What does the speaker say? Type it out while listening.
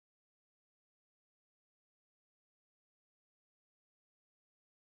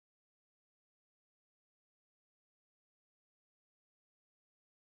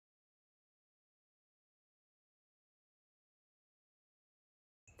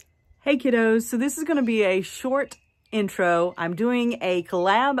Hey kiddos, so this is going to be a short intro. I'm doing a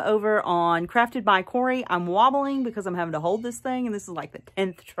collab over on Crafted by Corie. I'm wobbling because I'm having to hold this thing and this is like the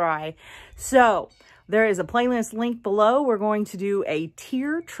 10th try. So there is a playlist link below. We're going to do a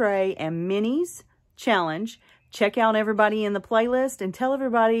tier tray and minis challenge. Check out everybody in the playlist and tell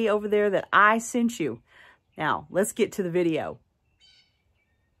everybody over there that I sent you. Now let's get to the video.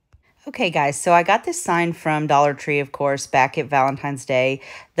 Okay guys, so I got this sign from Dollar Tree, of course, back at Valentine's Day.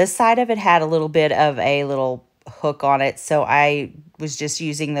 The side of it had a little bit of a little hook on it, so I was just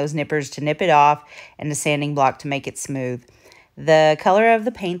using those nippers to nip it off and a sanding block to make it smooth. The color of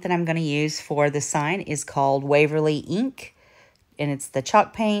the paint that I'm going to use for the sign is called Waverly Ink, and it's the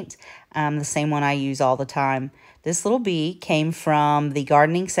chalk paint, the same one I use all the time. This little bee came from the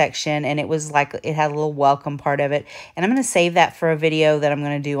gardening section, and it was like it had a little welcome part of it. And I'm going to save that for a video that I'm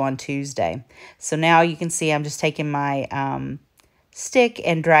going to do on Tuesday. So now you can see I'm just taking my stick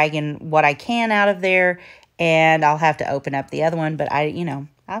and dragging what I can out of there, and I'll have to open up the other one. But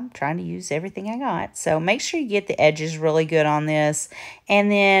I'm trying to use everything I got. So make sure you get the edges really good on this.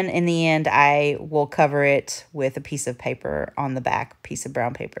 And then in the end, I will cover it with a piece of paper on the back, piece of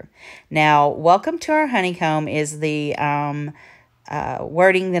brown paper. Now, welcome to our honeycomb is the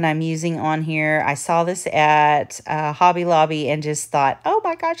wording that I'm using on here. I saw this at Hobby Lobby and just thought, oh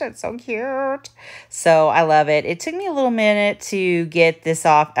my gosh, that's so cute. So I love it. It took me a little minute to get this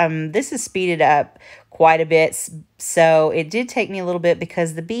off. This is speeded up quite a bit, so it did take me a little bit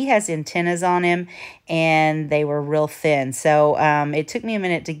because the bee has antennas on him and they were real thin, so it took me a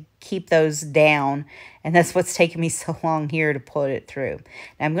minute to keep those down, and that's what's taking me so long here to put it through.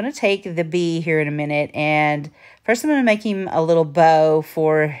 Now I'm going to take the bee here in a minute, and first I'm going to make him a little bow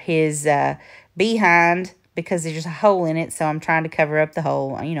for his behind, because there's a hole in it, so I'm trying to cover up the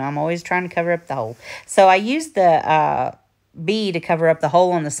hole. I'm always trying to cover up the hole. So I used the bee to cover up the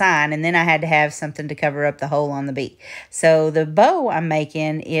hole on the sign, and then I had to have something to cover up the hole on the bee. So the bow I'm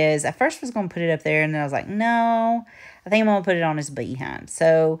making is, I first was going to put it up there, and then I was like, no, I think I'm going to put it on his behind.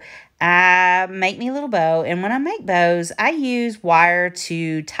 So I make me a little bow, and when I make bows, I use wire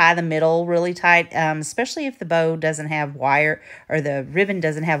to tie the middle really tight, especially if the bow doesn't have wire, or the ribbon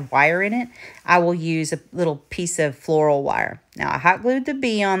doesn't have wire in it. I will use a little piece of floral wire. Now I hot glued the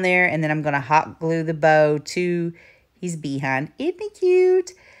bee on there, and then I'm going to hot glue the bow to his behind. Isn't he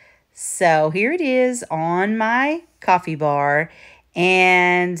cute? So here it is on my coffee bar,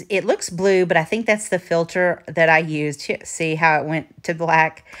 and it looks blue, but I think that's the filter that I used. See how it went to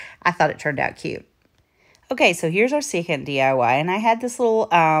black? I thought it turned out cute. Okay, so here's our second DIY, and I had this little,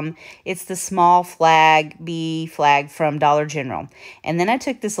 it's the small flag, bee flag from Dollar General. And then I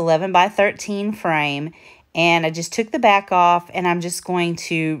took this 11 by 13 frame, and I just took the back off, and I'm just going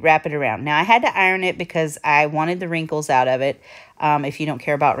to wrap it around. Now, I had to iron it because I wanted the wrinkles out of it. If you don't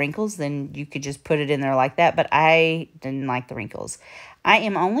care about wrinkles, then you could just put it in there like that, but I didn't like the wrinkles. I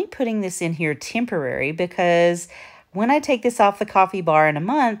am only putting this in here temporary because when I take this off the coffee bar in a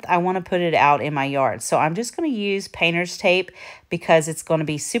month, I want to put it out in my yard. So I'm just going to use painter's tape because it's going to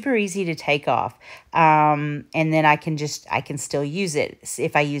be super easy to take off. And then I can still use it.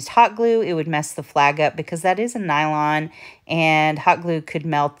 If I used hot glue, it would mess the flag up because that is a nylon, and hot glue could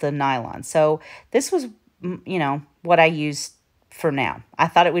melt the nylon. So this was, what I used for now. I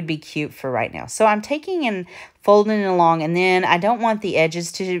thought it would be cute for right now. So I'm taking and folding it along, and then I don't want the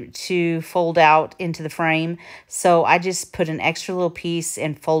edges to fold out into the frame. So I just put an extra little piece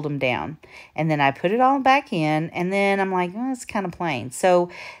and fold them down. And then I put it all back in, and then I'm like, oh, it's kind of plain. So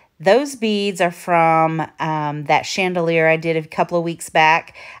those beads are from that chandelier I did a couple of weeks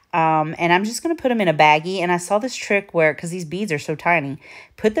back. And I'm just going to put them in a baggie. And I saw this trick where, because these beads are so tiny,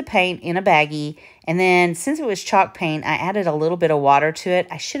 put the paint in a baggie. And then since it was chalk paint, I added a little bit of water to it.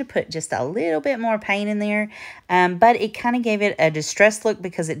 I should have put just a little bit more paint in there. But it kind of gave it a distressed look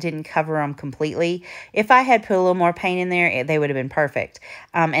because it didn't cover them completely. If I had put a little more paint in there, they would have been perfect.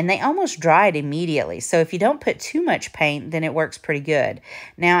 And they almost dried immediately. So if you don't put too much paint, then it works pretty good.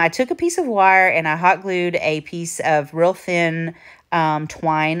 Now I took a piece of wire and I hot glued a piece of real thin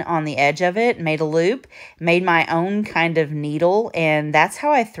twine on the edge of it, made a loop, made my own kind of needle, and that's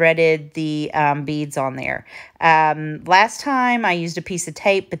how I threaded the beads on there. Last time I used a piece of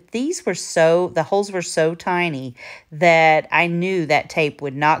tape, but the holes were so tiny that I knew that tape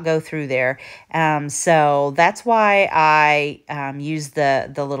would not go through there. So that's why I used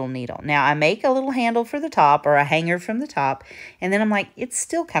the little needle. Now I make a little handle for the top, or a hanger from the top, and then I'm like, it's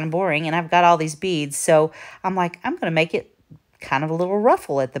still kind of boring, and I've got all these beads, so I'm like, I'm going to make it kind of a little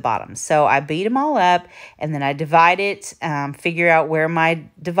ruffle at the bottom. So I beat them all up, and then I divide it, figure out where my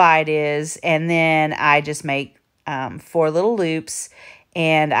divide is, and then I just make 4 little loops,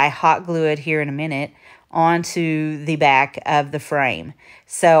 and I hot glue it here in a minute onto the back of the frame.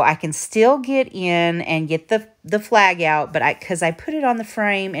 So I can still get in and get the flag out, but because I put it on the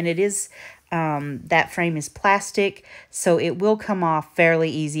frame, and it is, that frame is plastic, so it will come off fairly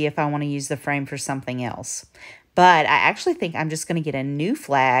easy if I want to use the frame for something else. But I actually think I'm just going to get a new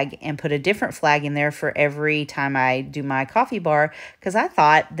flag and put a different flag in there for every time I do my coffee bar, because I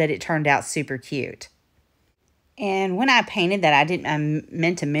thought that it turned out super cute. And when I painted that, I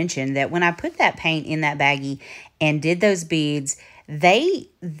meant to mention that when I put that paint in that baggie and did those beads,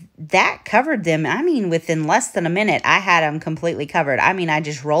 that covered them. I mean, within less than a minute, I had them completely covered. I mean, I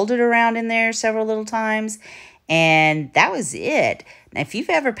just rolled it around in there several little times, and that was it. Now, if you've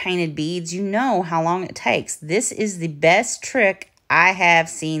ever painted beads, you know how long it takes. This is the best trick I have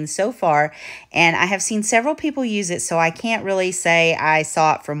seen so far, and I have seen several people use it, so I can't really say I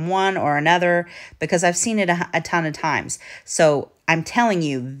saw it from one or another because I've seen it a ton of times. So I'm telling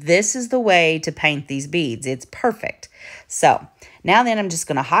you, this is the way to paint these beads. It's perfect. So now then I'm just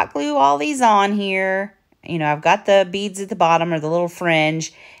going to hot glue all these on here. You know, I've got the beads at the bottom or the little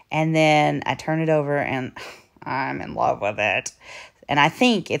fringe, and then I turn it over and I'm in love with it. And I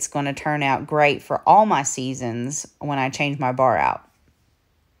think it's going to turn out great for all my seasons when I change my bar out.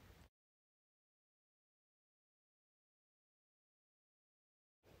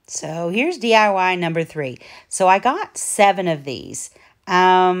 So here's DIY number 3. So I got 7 of these.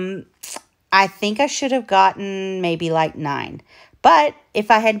 I think I should have gotten maybe like 9. But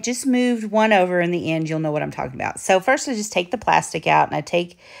if I had just moved one over in the end, you'll know what I'm talking about. So first I just take the plastic out, and I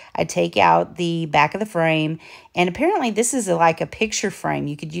take out the back of the frame. And apparently this is like a picture frame.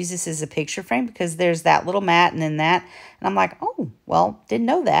 You could use this as a picture frame because there's that little mat and then that. And I'm like, oh, well, didn't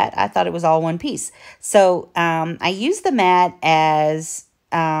know that. I thought it was all one piece. So I use the mat as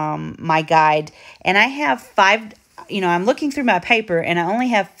my guide. And I have 5... You know, I'm looking through my paper, and I only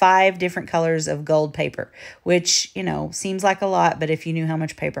have 5 different colors of gold paper, which, you know, seems like a lot, but if you knew how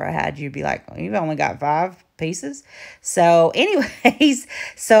much paper I had, you'd be like, well, you've only got 5 pieces. So anyways,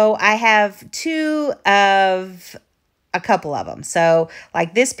 so I have 2 of a couple of them. So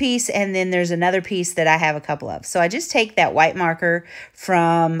like this piece, and then there's another piece that I have a couple of. So I just take that white marker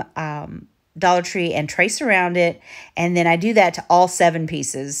from Dollar Tree and trace around it, and then I do that to all 7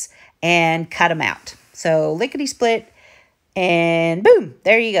 pieces and cut them out. So lickety split, and boom,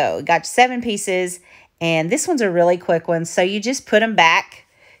 there you go. Got 7 pieces, and this one's a really quick one. So you just put them back.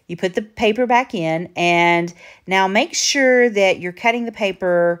 You put the paper back in, and now make sure that you're cutting the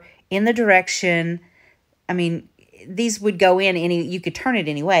paper in the direction. I mean, these would go in you could turn it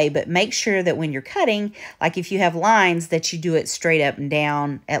any way, but make sure that when you're cutting, like if you have lines, that you do it straight up and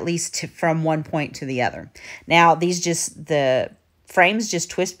down, at least from one point to the other. Now, the frames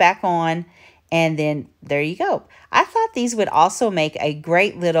just twist back on. And then there you go. I thought these would also make a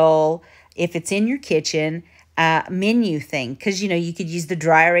great little, if it's in your kitchen, menu thing. Because, you know, you could use the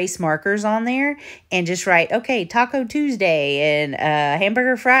dry erase markers on there and just write, okay, Taco Tuesday and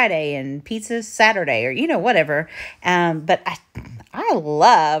Hamburger Friday and Pizza Saturday, or, you know, whatever. But I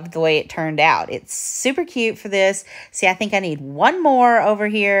love the way it turned out. It's super cute for this. See, I think I need one more over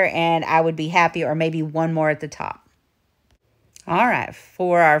here and I would be happy, or maybe one more at the top. All right,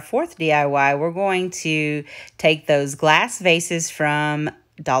 for our 4th DIY, we're going to take those glass vases from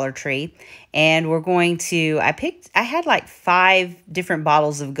Dollar Tree, and we're going to, I had like 5 different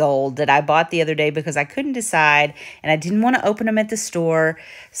bottles of gold that I bought the other day because I couldn't decide, and I didn't want to open them at the store,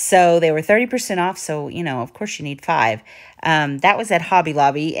 so they were 30% off, so, you know, of course you need 5. That was at Hobby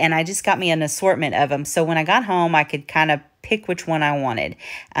Lobby, and I just got me an assortment of them, so when I got home, I could kind of pick which one I wanted,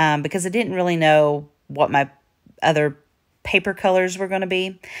 because I didn't really know what my other paper colors were going to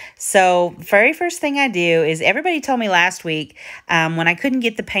be. So very first thing I do is, everybody told me last week when I couldn't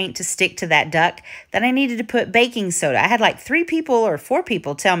get the paint to stick to that duck that I needed to put baking soda. I had like 3 people or 4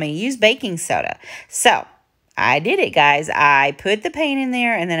 people tell me use baking soda. So I did it, guys. I put the paint in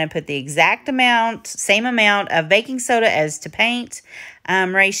there, and then I put the exact amount, same amount of baking soda as to paint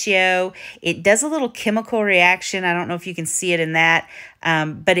ratio. It does a little chemical reaction. I don't know if you can see it in that,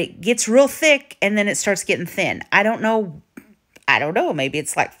 but it gets real thick and then it starts getting thin. I don't know. Maybe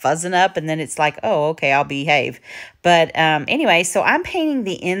it's like fuzzing up and then it's like, oh, okay, I'll behave. But anyway, so I'm painting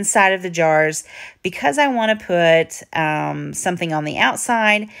the inside of the jars because I want to put something on the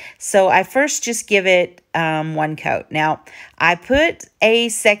outside. So I first just give it 1 coat. Now, I put a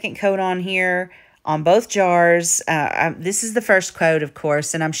second coat on here on both jars. This is the first coat, of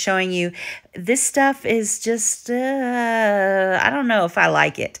course, and I'm showing you this stuff is just, I don't know if I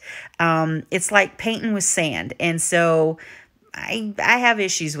like it. It's like painting with sand, and so I have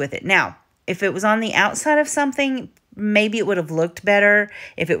issues with it. Now, if it was on the outside of something, maybe it would have looked better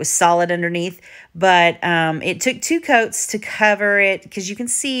if it was solid underneath, but it took 2 coats to cover it, because you can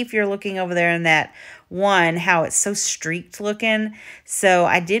see if you're looking over there in that one how it's so streaked looking. So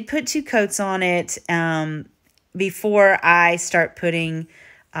I did put 2 coats on it before I start putting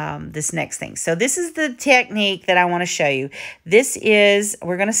this next thing. So this is the technique that I want to show you. This is,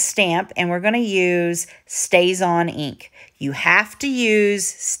 we're going to stamp, and we're going to use Stays On ink. You have to use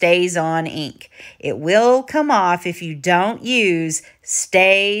Stays On ink. It will come off if you don't use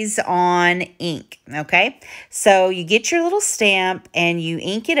Stays On ink, okay? So you get your little stamp and you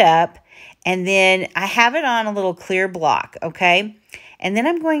ink it up, and then I have it on a little clear block, okay? And then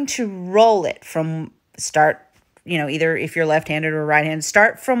I'm going to roll it from start, you know, either if you're left-handed or right-handed,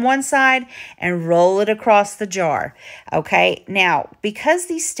 start from one side and roll it across the jar, okay? Now, because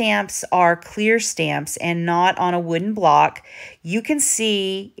these stamps are clear stamps and not on a wooden block, you can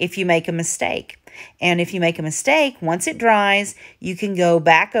see if you make a mistake. And if you make a mistake, once it dries, you can go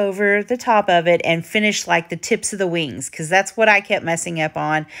back over the top of it and finish like the tips of the wings, because that's what I kept messing up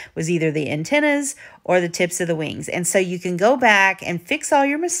on, was either the antennas or the tips of the wings. And so you can go back and fix all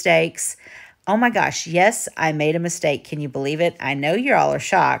your mistakes. Oh my gosh, yes, I made a mistake. Can you believe it? I know you all are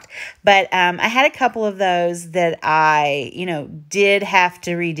shocked, but I had a couple of those that I, did have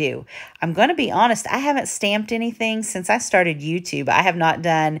to redo. I'm going to be honest, I haven't stamped anything since I started YouTube. I have not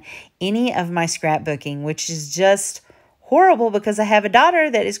done any of my scrapbooking, which is just horrible because I have a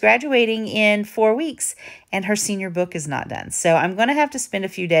daughter that is graduating in 4 weeks and her senior book is not done. So I'm going to have to spend a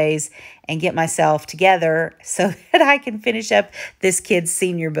few days and get myself together so that I can finish up this kid's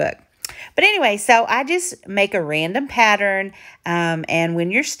senior book. But anyway, so I just make a random pattern, and when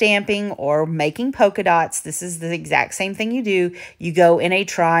you're stamping or making polka dots, this is the exact same thing you do. You go in a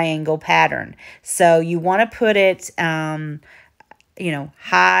triangle pattern. So you want to put it, high,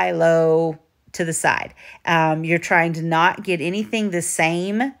 low, to the side. You're trying to not get anything the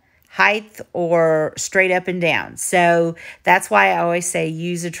same height or straight up and down. So that's why I always say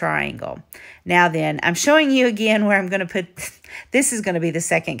use a triangle. Now then, I'm showing you again where I'm going to put, this is going to be the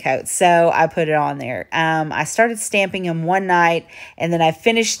second coat. So I put it on there. I started stamping them one night and then I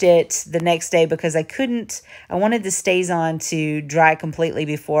finished it the next day because I wanted the Stays On to dry completely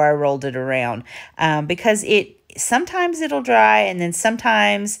before I rolled it around. Because sometimes it'll dry, and then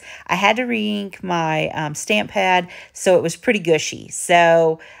sometimes I had to re-ink my stamp pad, so it was pretty gushy.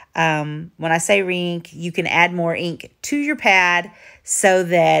 So when I say re-ink, you can add more ink to your pad so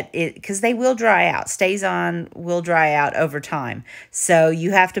that because they will dry out. Stays On will dry out over time. So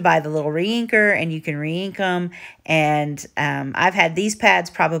you have to buy the little re-inker and you can re-ink them. And I've had these pads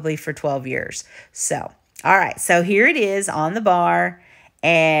probably for 12 years. So, all right. So here it is on the bar,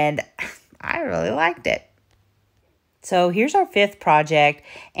 and I really liked it. So here's our 5th project,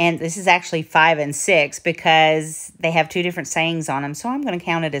 and this is actually 5 and 6 because they have 2 different sayings on them, so I'm going to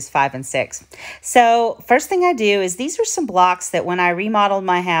count it as 5 and 6. So first thing I do is these are some blocks that when I remodeled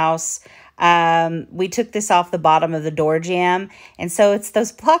my house, we took this off the bottom of the door jamb, and so it's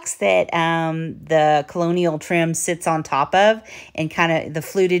those blocks that the colonial trim sits on top of, and kind of the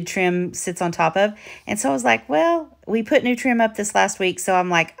fluted trim sits on top of. And so I was like, well, we put new trim up this last week, so I'm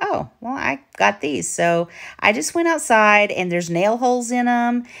like, oh, well, I got these. So I just went outside, and there's nail holes in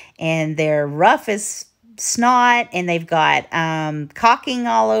them, and they're rough as snot, and they've got caulking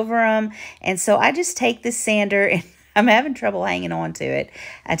all over them. And so I just take this sander, and I'm having trouble hanging on to it.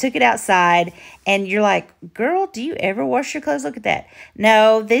 I took it outside, and you're like, girl, do you ever wash your clothes? Look at that.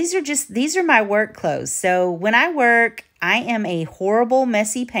 No, these are my work clothes. So when I work, I am a horrible,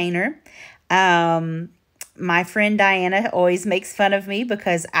 messy painter. My friend Diana always makes fun of me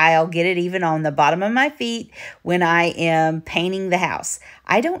because I'll get it even on the bottom of my feet when I am painting the house.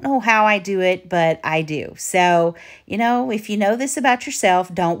 I don't know how I do it, but I do. So, if you know this about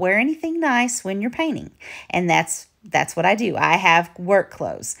yourself, don't wear anything nice when you're painting. And that's what I do. I have work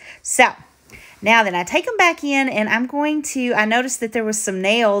clothes. So now then I take them back in, and I noticed that there was some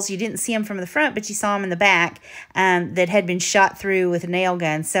nails. You didn't see them from the front, but you saw them in the back that had been shot through with a nail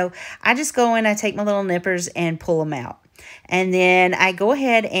gun. So I just go in, I take my little nippers and pull them out. And then I go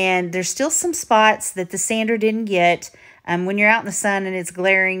ahead, and there's still some spots that the sander didn't get. When you're out in the sun and it's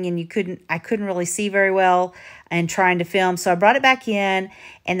glaring and I couldn't really see very well and trying to film. So I brought it back in,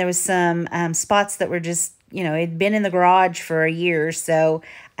 and there was some spots that were just, it'd been in the garage for a year. So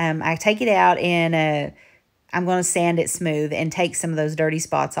I take it out, and I'm going to sand it smooth and take some of those dirty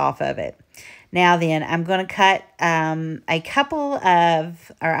spots off of it. Now then, I'm going to cut a couple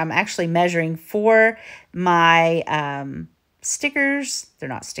of, or I'm actually measuring for my stickers. They're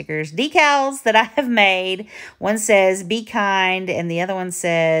not stickers, decals that I have made. One says be kind, and the other one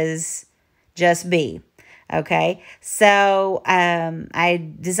says just be. Okay, so I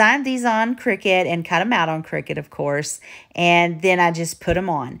designed these on Cricut and cut them out on Cricut, of course, and then I just put them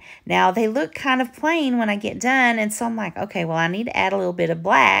on. Now, they look kind of plain when I get done, and so I'm like, okay, well, I need to add a little bit of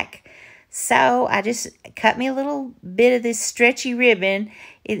black. So I just cut me a little bit of this stretchy ribbon.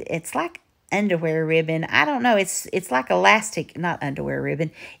 It's like underwear ribbon. I don't know. It's like elastic, not underwear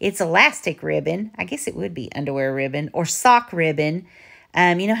ribbon. It's elastic ribbon. I guess it would be underwear ribbon or sock ribbon.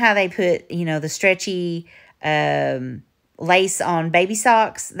 You know how they put, the stretchy lace on baby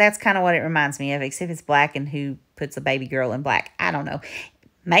socks? That's kind of what it reminds me of, except it's black, and who puts a baby girl in black? I don't know.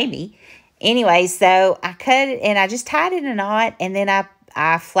 Maybe. Anyway, so I cut it, and I just tied it in a knot, and then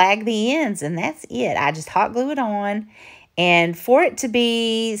I flagged the ends, and that's it. I just hot glue it on. And for it to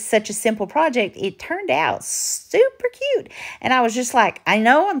be such a simple project, it turned out super cute. And I was just like, I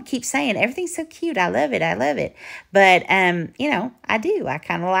know I keep saying everything's so cute. I love it. I love it. But, I do. I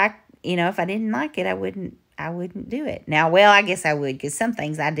kind of like, if I didn't like it, I wouldn't do it. Now, well, I guess I would, because some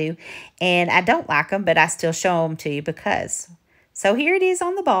things I do and I don't like them, but I still show them to you because. So here it is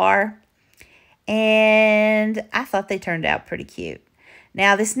on the bar. And I thought they turned out pretty cute.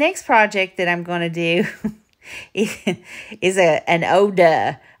 Now, this next project that I'm going to do is an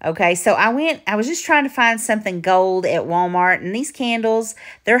Oda. Okay, so I was just trying to find something gold at Walmart, and these candles,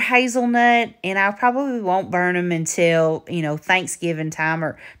 they're hazelnut, and I probably won't burn them until, Thanksgiving time,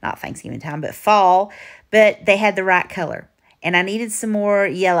 or not Thanksgiving time, but fall, but they had the right color. And I needed some more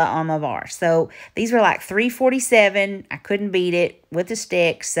yellow on my bar. So these were like $3.47. I couldn't beat it with a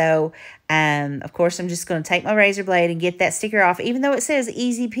stick. So, of course, I'm just going to take my razor blade and get that sticker off. Even though it says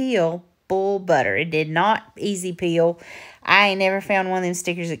easy peel, bull butter. It did not easy peel. I ain't never found one of them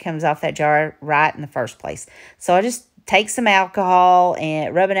stickers that comes off that jar right in the first place. So I just take some alcohol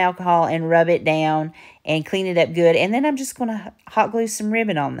and rubbing alcohol and rub it down and clean it up good. And then I'm just going to hot glue some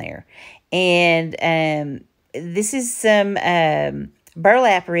ribbon on there. And this is some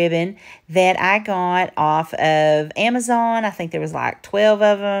burlap ribbon that I got off of Amazon. I think there was like 12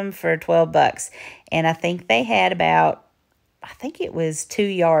 of them for $12. And I think they had about, I think it was 2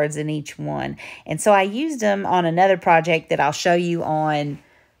 yards in each one. And so I used them on another project that I'll show you on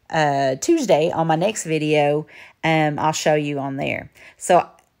Tuesday on my next video. I'll show you on there. So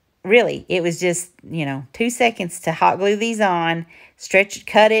really, it was just, 2 seconds to hot glue these on,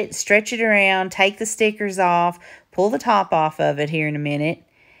 cut it, stretch it around, take the stickers off, pull the top off of it here in a minute,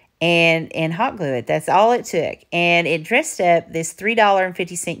 and hot glue it. That's all it took. And it dressed up this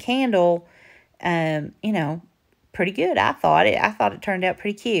 $3.50 candle, pretty good. I thought it turned out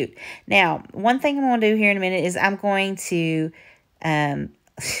pretty cute. Now, one thing I'm going to do here in a minute is I'm going to,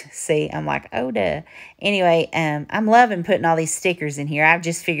 see, I'm like, oh, duh. Anyway, I'm loving putting all these stickers in here. I've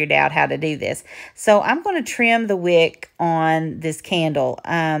just figured out how to do this. So I'm going to trim the wick on this candle.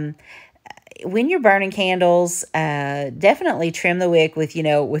 When you're burning candles, definitely trim the wick with,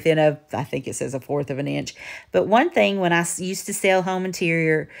 within I think it says 1/4 of an inch. But one thing when I used to sell home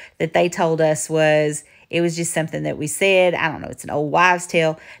interior that they told us was, it was just something that we said, I don't know, it's an old wives'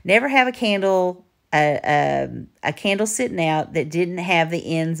 tale. Never have a candle, a candle sitting out that didn't have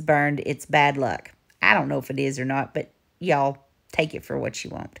the ends burned. It's bad luck. I don't know if it is or not, but y'all take it for what you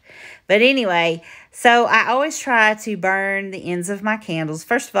want. But anyway, so I always try to burn the ends of my candles.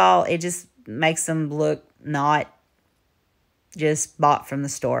 First of all, it just makes them look not just bought from the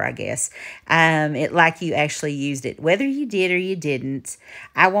store, I guess. It like you actually used it, whether you did or you didn't.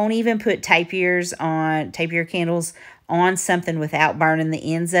 I won't even put tape ear candles on something without burning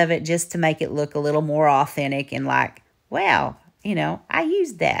the ends of it, just to make it look a little more authentic and like, wow, I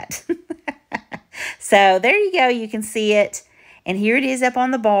used that. So there you go. You can see it. And here it is up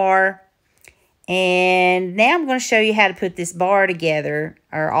on the bar. And now I'm going to show you how to put this bar together,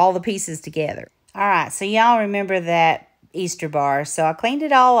 or all the pieces together. All right, so y'all remember that Easter bar. So I cleaned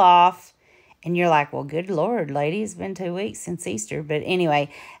it all off, and you're like, well, good Lord, lady, it's been 2 weeks since Easter. But anyway,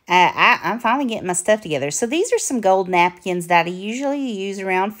 I'm finally getting my stuff together. So these are some gold napkins that I usually use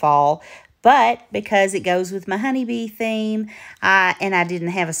around fall, but because it goes with my honeybee theme, and I didn't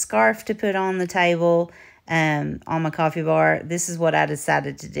have a scarf to put on the table on my coffee bar, this is what I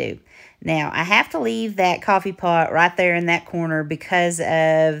decided to do. Now, I have to leave that coffee pot right there in that corner because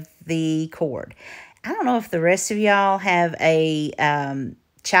of the cord. I don't know if the rest of y'all have a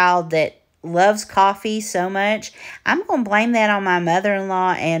child that loves coffee so much. I'm going to blame that on my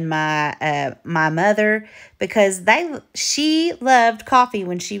mother-in-law and my mother, because she loved coffee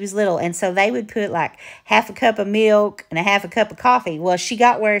when she was little, and so they would put like half a cup of milk and a half a cup of coffee. Well, she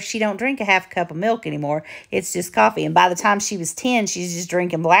got where she don't drink a half a cup of milk anymore. It's just coffee, and by the time she was 10, she's just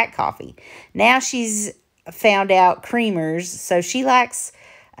drinking black coffee. Now she's found out creamers, so she likes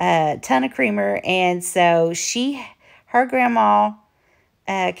a ton of creamer. And so her grandma,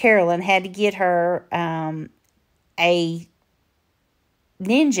 Carolyn, had to get her a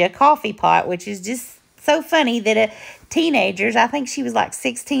Ninja coffee pot, which is just so funny that teenagers, I think she was like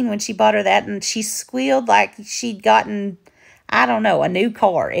 16 when she bought her that, and she squealed like she'd gotten, I don't know, a new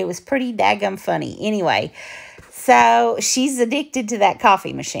car. It was pretty daggum funny. Anyway, so she's addicted to that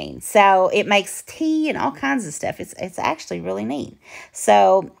coffee machine. So it makes tea and all kinds of stuff. It's actually really neat.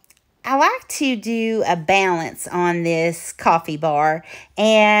 So I like to do a balance on this coffee bar,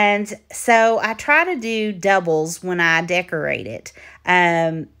 and so I try to do doubles when I decorate it.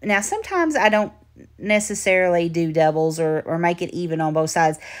 Now, sometimes I don't necessarily do doubles or make it even on both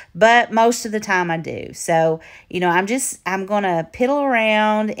sides, but most of the time I do. So, I'm going to piddle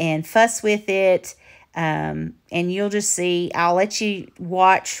around and fuss with it, and you'll just see. I'll let you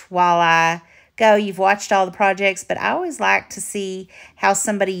watch while I go. You've watched all the projects, but I always like to see how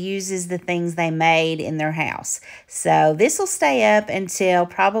somebody uses the things they made in their house. So this will stay up until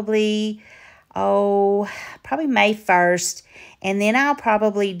probably May 1st. And then I'll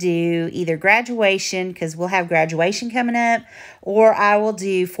probably do either graduation, because we'll have graduation coming up, or I will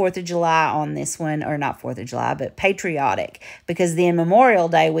do 4th of July on this one, or not 4th of July, but patriotic, because then Memorial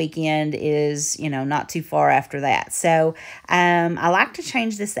Day weekend is, not too far after that. So I like to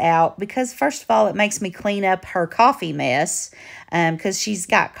change this out because, first of all, it makes me clean up her coffee mess, because she's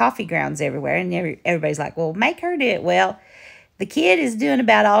got coffee grounds everywhere, and everybody's like, well, make her do it. Well, the kid is doing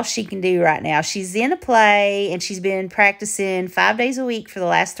about all she can do right now. She's in a play, and she's been practicing 5 days a week for the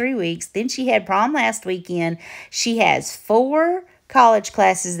last 3 weeks. Then she had prom last weekend. She has 4 college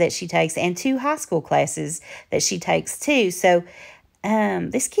classes that she takes and 2 high school classes that she takes too. So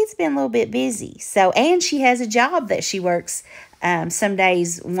this kid's been a little bit busy. And she has a job that she works some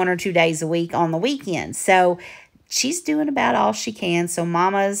days, 1 or 2 days a week on the weekend. So she's doing about all she can. So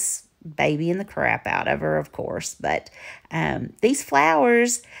Mama's babying the crap out of her, of course. But these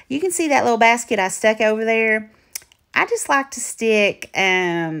flowers, you can see that little basket I stuck over there. I just like to stick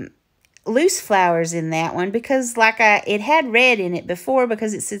loose flowers in that one because it had red in it before,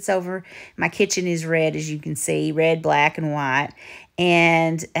 because it sits over, my kitchen is red, as you can see, red, black, and white.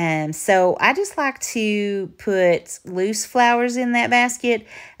 And so I just like to put loose flowers in that basket.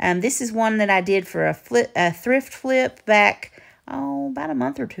 This is one that I did for a thrift flip back about a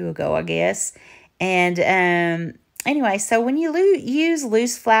month or 2 ago, I guess. And anyway, so when you use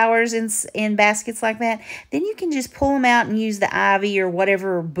loose flowers in baskets like that, then you can just pull them out and use the ivy or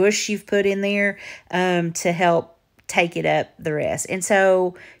whatever bush you've put in there to help take it up the rest. And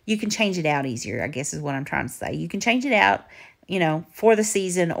so you can change it out easier, I guess is what I'm trying to say. You can change it out, for the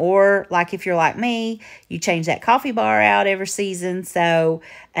season, or like if you're like me, you change that coffee bar out every season. So,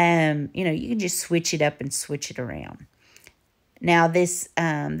 you can just switch it up and switch it around. Now this,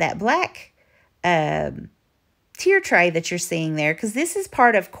 that black tier tray that you're seeing there, because this is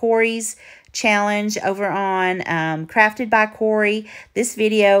part of Corie's challenge over on Crafted by Corie. This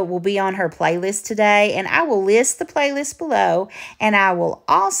video will be on her playlist today, and I will list the playlist below, and I will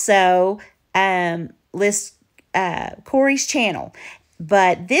also list Corie's channel.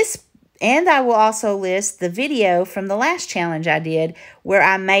 And I will also list the video from the last challenge I did where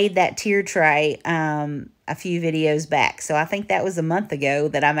I made that tier tray a few videos back. So I think that was a month ago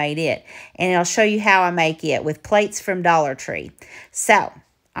that I made it. And I'll show you how I make it with plates from Dollar Tree. So,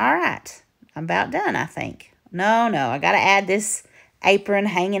 all right. I'm about done, I think. No, I got to add this apron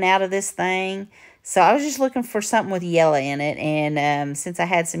hanging out of this thing. So I was just looking for something with yellow in it. And since I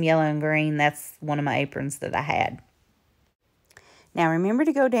had some yellow and green, that's one of my aprons that I had. Now, remember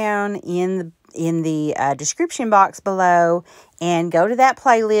to go down in the description box below and go to that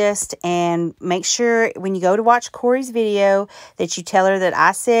playlist, and make sure when you go to watch Corie's video that you tell her that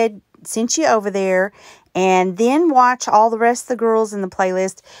I sent you over there, and then watch all the rest of the girls in the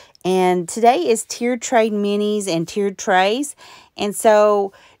playlist. And today is tiered tray minis and tiered trays. And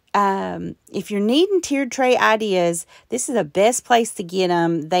so if you're needing tiered tray ideas, this is the best place to get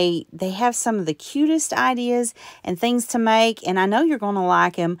them. They have some of the cutest ideas and things to make, and I know you're going to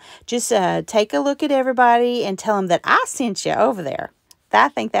like them. Just take a look at everybody and tell them that I sent you over there. I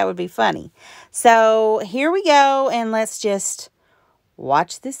think that would be funny. So here we go, and let's just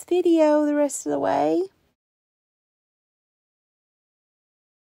watch this video the rest of the way.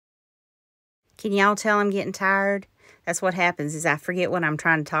 Can y'all tell I'm getting tired? That's what happens, is I forget what I'm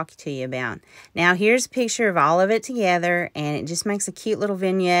trying to talk to you about. Now, here's a picture of all of it together, and it just makes a cute little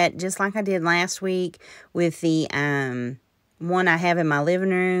vignette, just like I did last week with the one I have in my living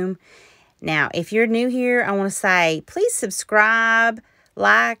room. Now, if you're new here, I want to say, please subscribe,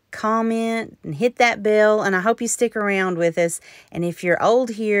 like, comment, and hit that bell. And I hope you stick around with us. And if you're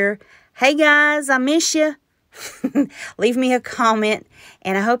old here, hey guys, I miss you. Leave me a comment.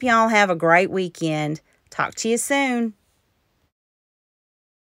 And I hope y'all have a great weekend. Talk to you soon.